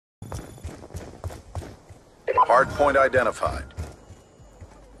Hard point identified.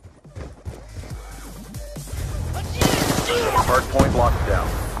 Hard point locked down.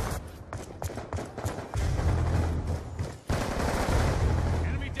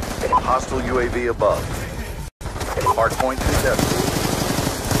 Hostile UAV above. Hard point contested.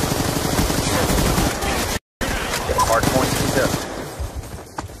 Hard point contested.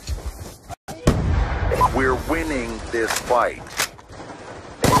 We're winning this fight.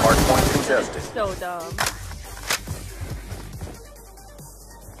 Hard point contested. So dumb.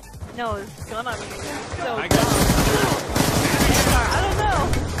 No, it's gonna be so dumb. I don't know.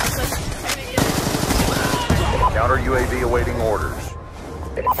 Counter UAV awaiting orders.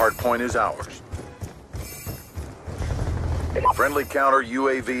 Hard point is ours. Friendly counter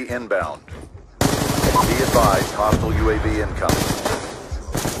UAV inbound. Be advised, hostile UAV incoming.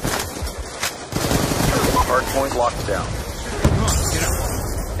 Hard point locked down.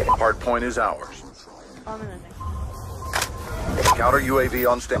 Hard point is ours. Counter UAV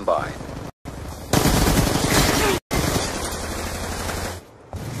on standby.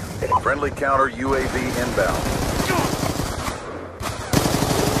 Friendly counter UAV inbound.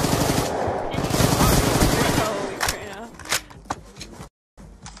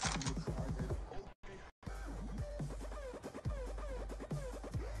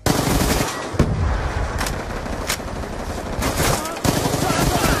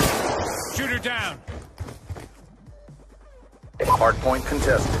 Shooter down. Hard point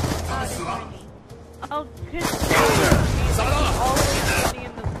contested. Oh, good. Oh,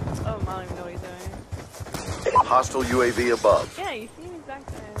 I don't even know what he's doing. Hostile UAV above. Yeah, you see me back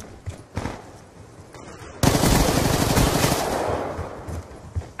there.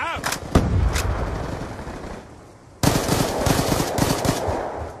 Out.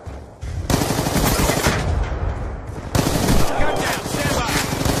 Gun down. Stand by.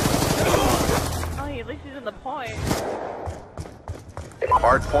 Oh, at least he's in the point.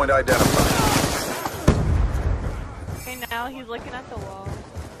 Hard point identified. Okay, now he's looking at the wall.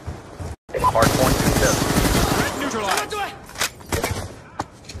 Hard point contested. Neutralized.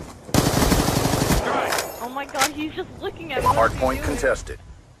 Oh my god, he's just looking at me. Hard point contested.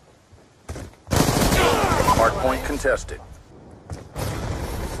 Hard point contested.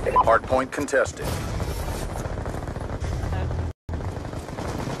 Hard point contested.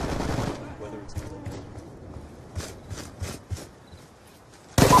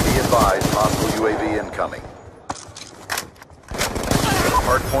 Be advised, hostile UAV incoming.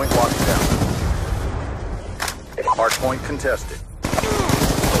 Hard point locked down. Hard point contested.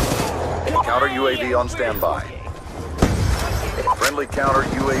 Counter UAV on standby. Friendly counter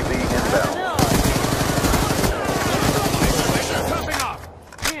UAV inbound.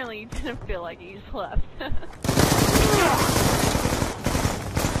 Apparently you didn't feel like he just left.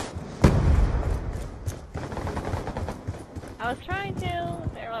 I was trying to.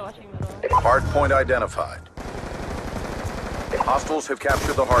 They were watching middle. Hard point identified. Hostiles have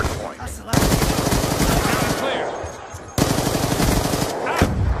captured the hard point. Clear.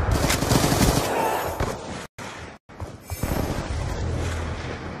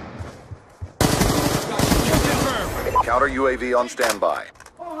 Counter UAV on standby.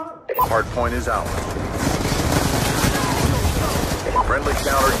 Hard point is ours. Friendly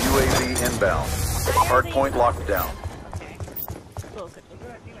counter UAV inbound. Hard point locked down.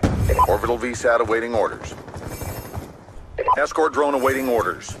 Orbital VSAT awaiting orders. Escort drone awaiting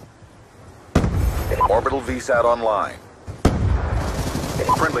orders. Orbital VSAT online.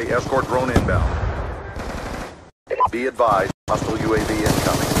 Friendly escort drone inbound. Be advised, hostile UAV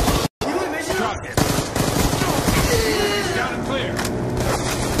incoming. Down and clear.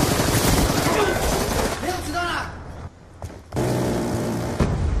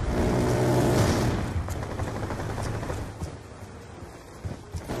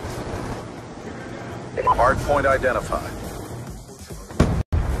 Hard point identified.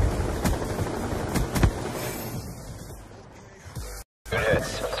 Good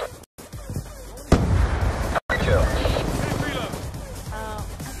hits. Kill.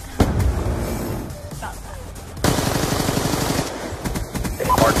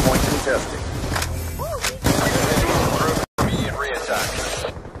 Hard point contested. Immediate re-attack.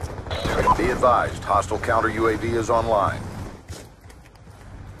 Be advised, hostile counter UAV is online.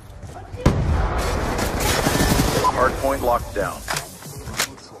 Hard point locked down.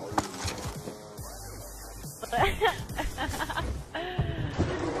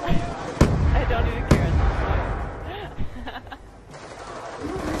 I don't even care at this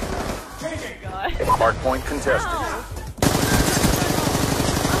point. God. Hard point contested.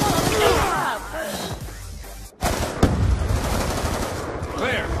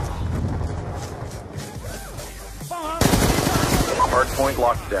 Clear. Hardpoint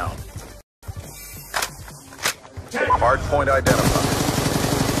locked down. Hardpoint identified.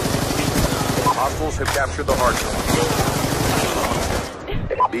 Hostiles have captured the hardpoint.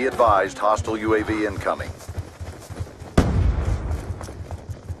 Be advised, hostile UAV incoming.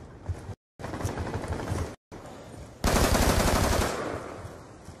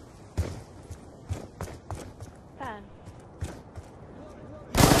 Fan.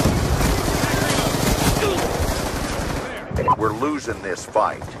 We're losing this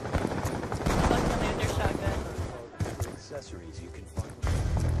fight. Bugs on their shotgun. Accessories you can find.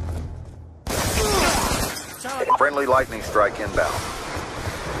 Friendly lightning strike inbound.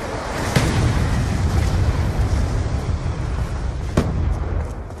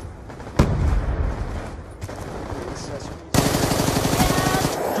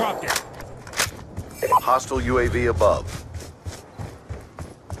 Dropped it. Hostile UAV above.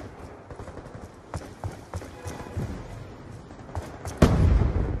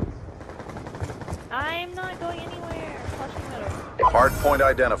 I'm not going anywhere. Clutching middle. Hardpoint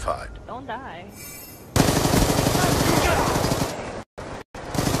identified. Don't die.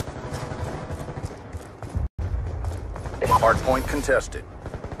 Hardpoint contested.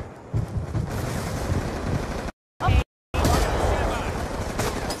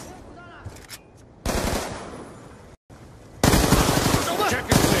 Check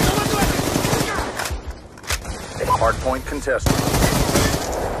and clear. Hardpoint contested.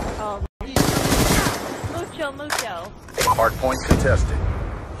 Oh. Mucho. Hardpoint contested.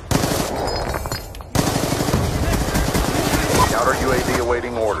 Counter UAV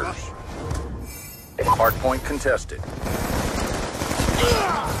awaiting orders. Hardpoint contested.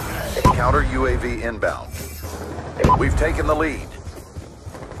 Counter UAV inbound. We've taken the lead.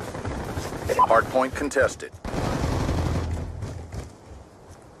 Hardpoint contested.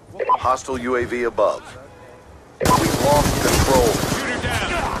 Hostile UAV above. We've lost control. Shoot her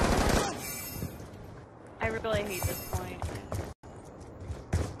down. I really hate this point.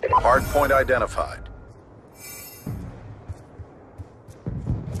 Hardpoint identified.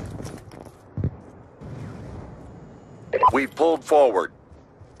 We've pulled forward.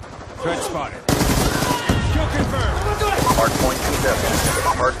 Threat spotted. Kill confirmed. Hardpoint contested.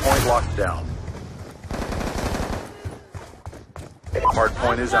 Hardpoint locked down.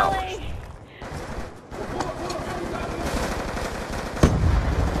 Hardpoint is ours.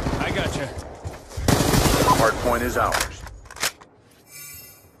 I gotcha. Hardpoint is ours.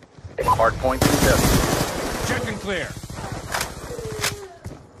 Hardpoint contested. Check and clear.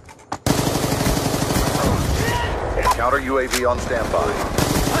 Counter UAV on standby.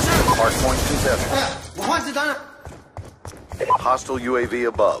 Hardpoint contested. Hostile UAV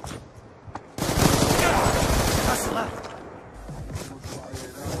above.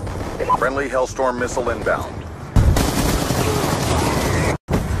 Friendly Hellstorm missile inbound.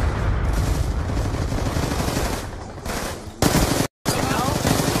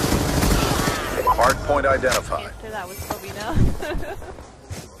 Hardpoint identified. Answer that was Slovenia.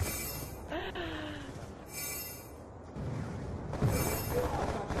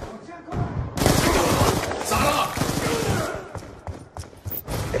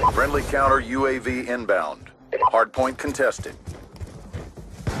 Friendly counter UAV inbound. Hardpoint contested.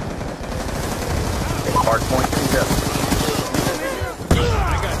 Hardpoint contested.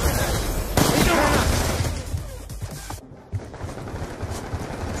 I gotcha.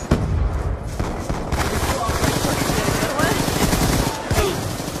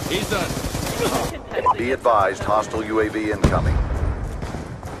 He's done. Be advised, hostile UAV incoming.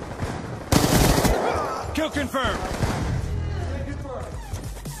 Kill confirmed.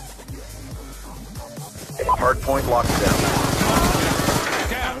 Hardpoint locked down.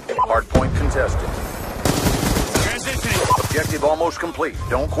 Down. Hardpoint contested. Transitioning. Objective almost complete.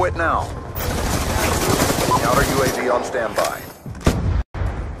 Don't quit now. Counter UAV on standby.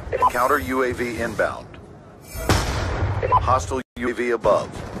 Counter UAV inbound. Hostile UAV above.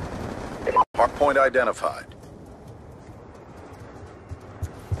 Hardpoint identified.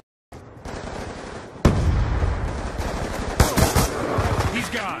 He's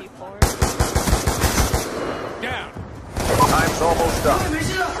gone. Down. Time's almost done.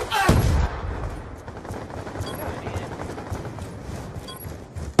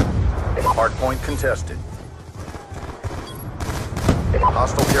 Hardpoint contested.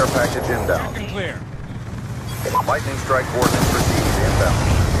 Hostile care package Check inbound. and clear. Lightning strike coordinates received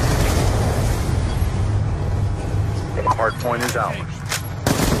inbound. Hardpoint is ours.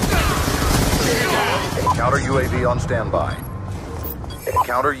 Counter UAV on standby.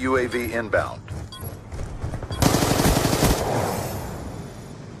 Counter UAV inbound.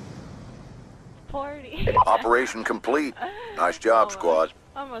 40. Operation complete. Nice job, squad.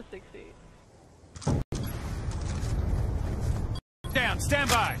 Almost 60. Down, stand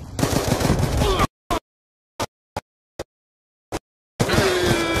by.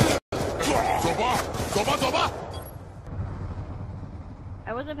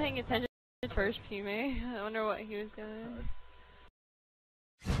 I wasn't paying attention to the first teammate. I wonder what he was doing.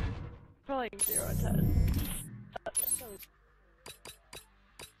 Probably 0 and 10.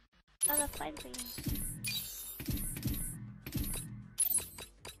 Oh, that's fine thing.